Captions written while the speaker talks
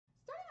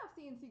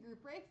CNC Group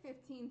Break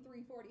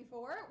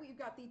 15344. We've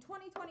got the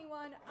 2021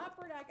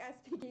 Upper Deck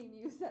SP Game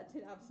U set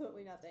did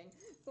absolutely nothing.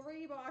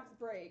 3-box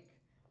break.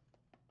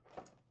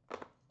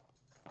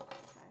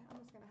 Okay, I'm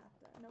just gonna have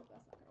to. Nope,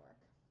 that's not gonna work.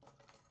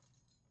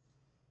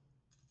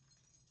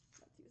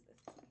 Let's use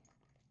this key.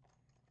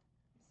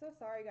 I'm so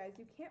sorry, guys.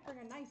 You can't bring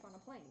a knife on a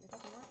plane. It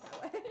doesn't work that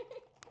way.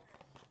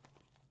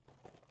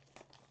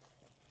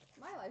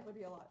 My life would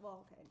be a lot.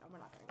 Well, okay, no,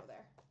 we're not gonna go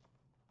there.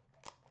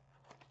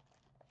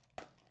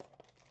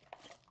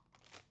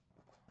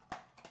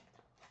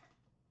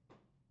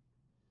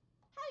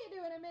 How you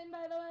doing, Amin,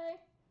 by the way?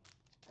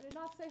 I did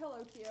not say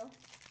hello to you.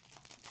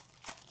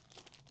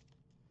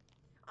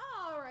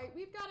 All right,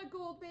 we've got a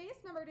gold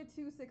base, number to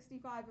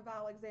 265 of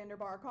Alexander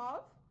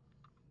Barkov.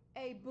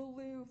 A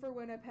blue for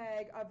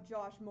Winnipeg of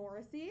Josh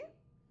Morrissey.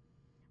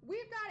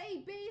 We've got a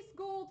base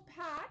gold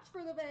patch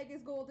for the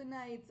Vegas Golden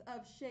Knights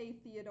of Shea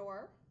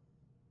Theodore.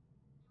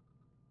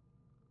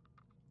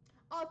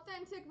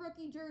 Authentic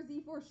rookie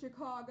jersey for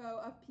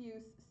Chicago of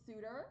Pius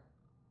Suter.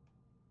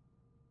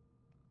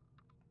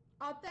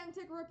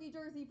 Authentic rookie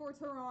jersey for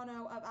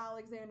Toronto of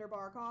Alexander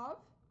Barkov.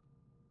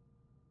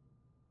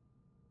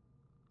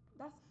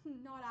 That's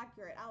not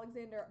accurate.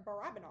 Alexander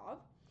Barabanov.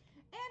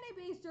 And a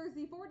base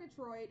jersey for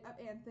Detroit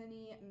of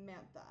Anthony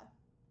Mantha.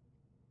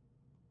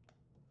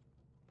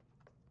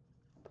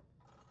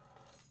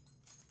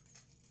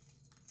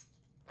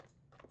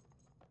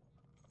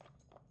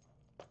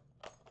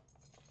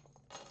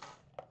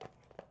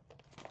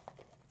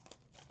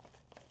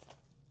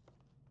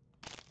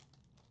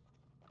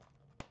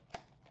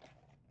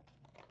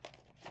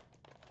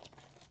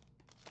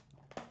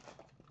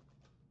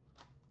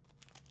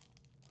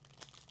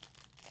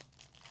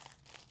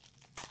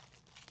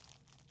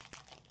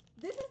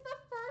 This is the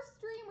first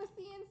stream with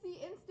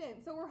CNC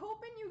Instant, so we're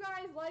hoping you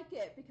guys like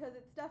it because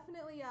it's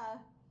definitely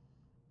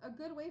a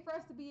good way for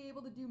us to be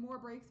able to do more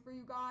breaks for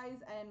you guys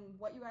and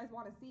what you guys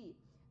want to see.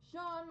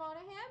 Sean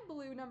Monahan,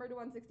 blue, number to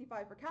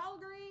 165 for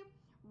Calgary.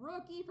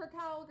 Rookie for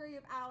Calgary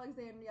of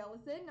Alexander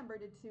Yellison, number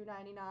to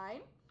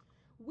 299.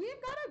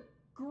 We've got a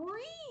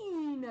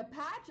green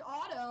patch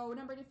auto,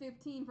 number to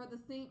 15 for the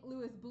St.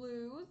 Louis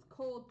Blues,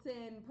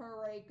 Colton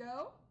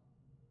Parayko.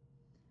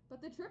 But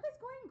the trip is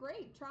going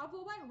great.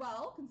 Travel went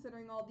well,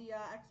 considering all the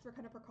extra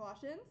kind of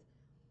precautions.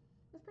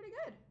 It was pretty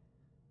good.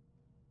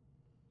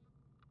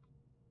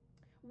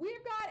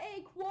 We've got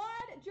a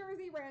quad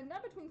jersey random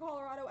between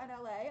Colorado and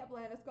LA of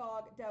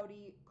Landeskog,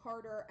 Doughty,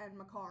 Carter, and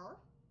McCarr.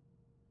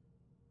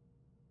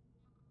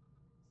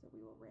 So we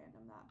will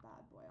random that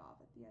bad boy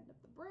off at the end of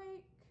the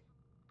break.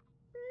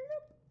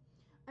 Boop.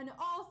 An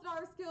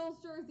all-star skills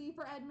jersey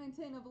for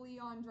Edmonton of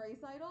Leon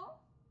Draisaitl.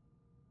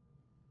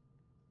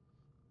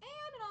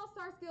 And an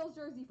all-star skills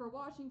jersey for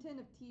Washington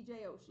of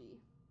TJ Oshie.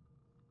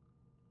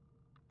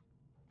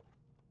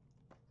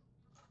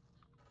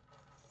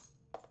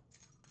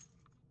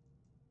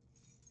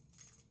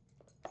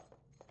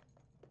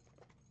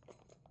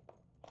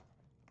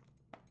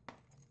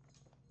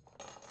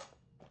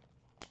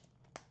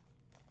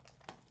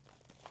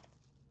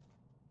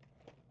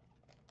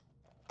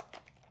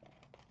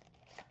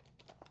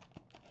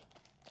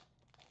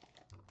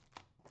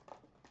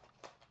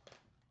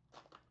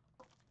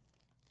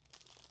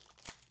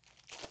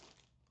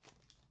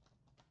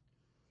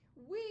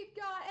 We've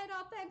got an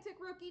authentic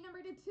rookie number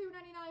to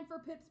 299 for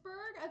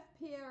Pittsburgh of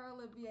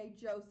Pierre-Olivier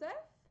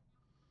Joseph.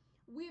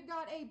 We've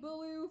got a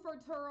blue for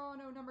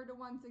Toronto number to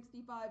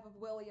 165 of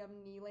William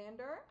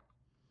Nylander.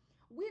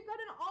 We've got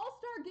an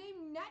all-star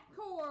game net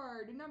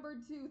cord number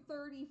to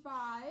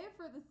 35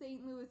 for the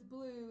St. Louis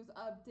Blues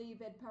of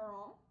David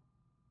Perron.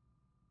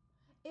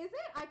 Is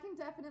it? I can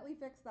definitely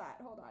fix that.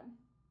 Hold on.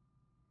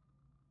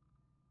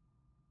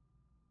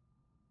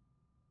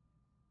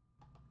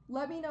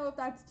 Let me know if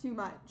that's too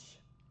much.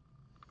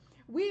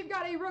 We've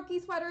got a rookie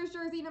sweaters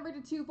jersey number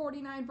to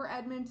 249 for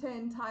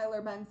Edmonton,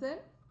 Tyler Benson.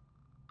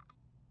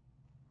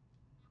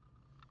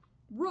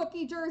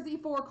 Rookie jersey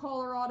for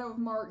Colorado of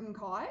Martin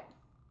Kaut.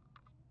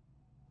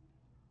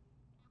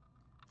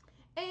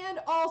 And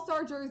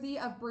all-star jersey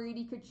of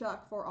Brady Tkachuk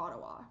for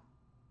Ottawa.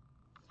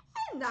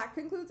 And that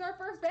concludes our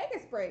first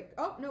Vegas break.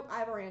 Oh, nope, I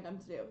have a random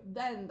to do.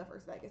 Then the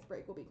first Vegas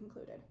break will be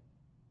concluded.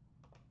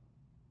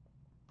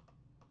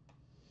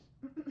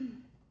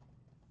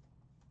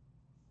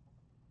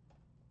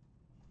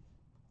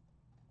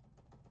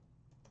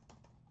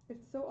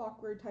 It's so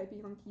awkward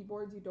typing on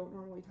keyboards you don't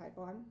normally type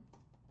on.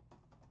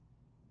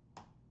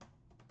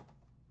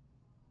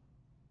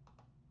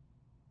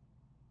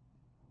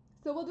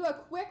 So we'll do a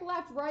quick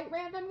left-right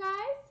random,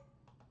 guys.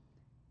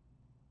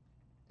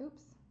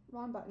 Oops,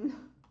 wrong button.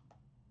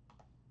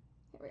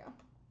 Here we go.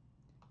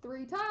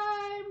 3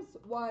 times.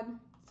 1,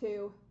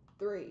 2,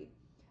 3.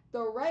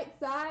 The right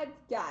side's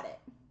got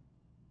it.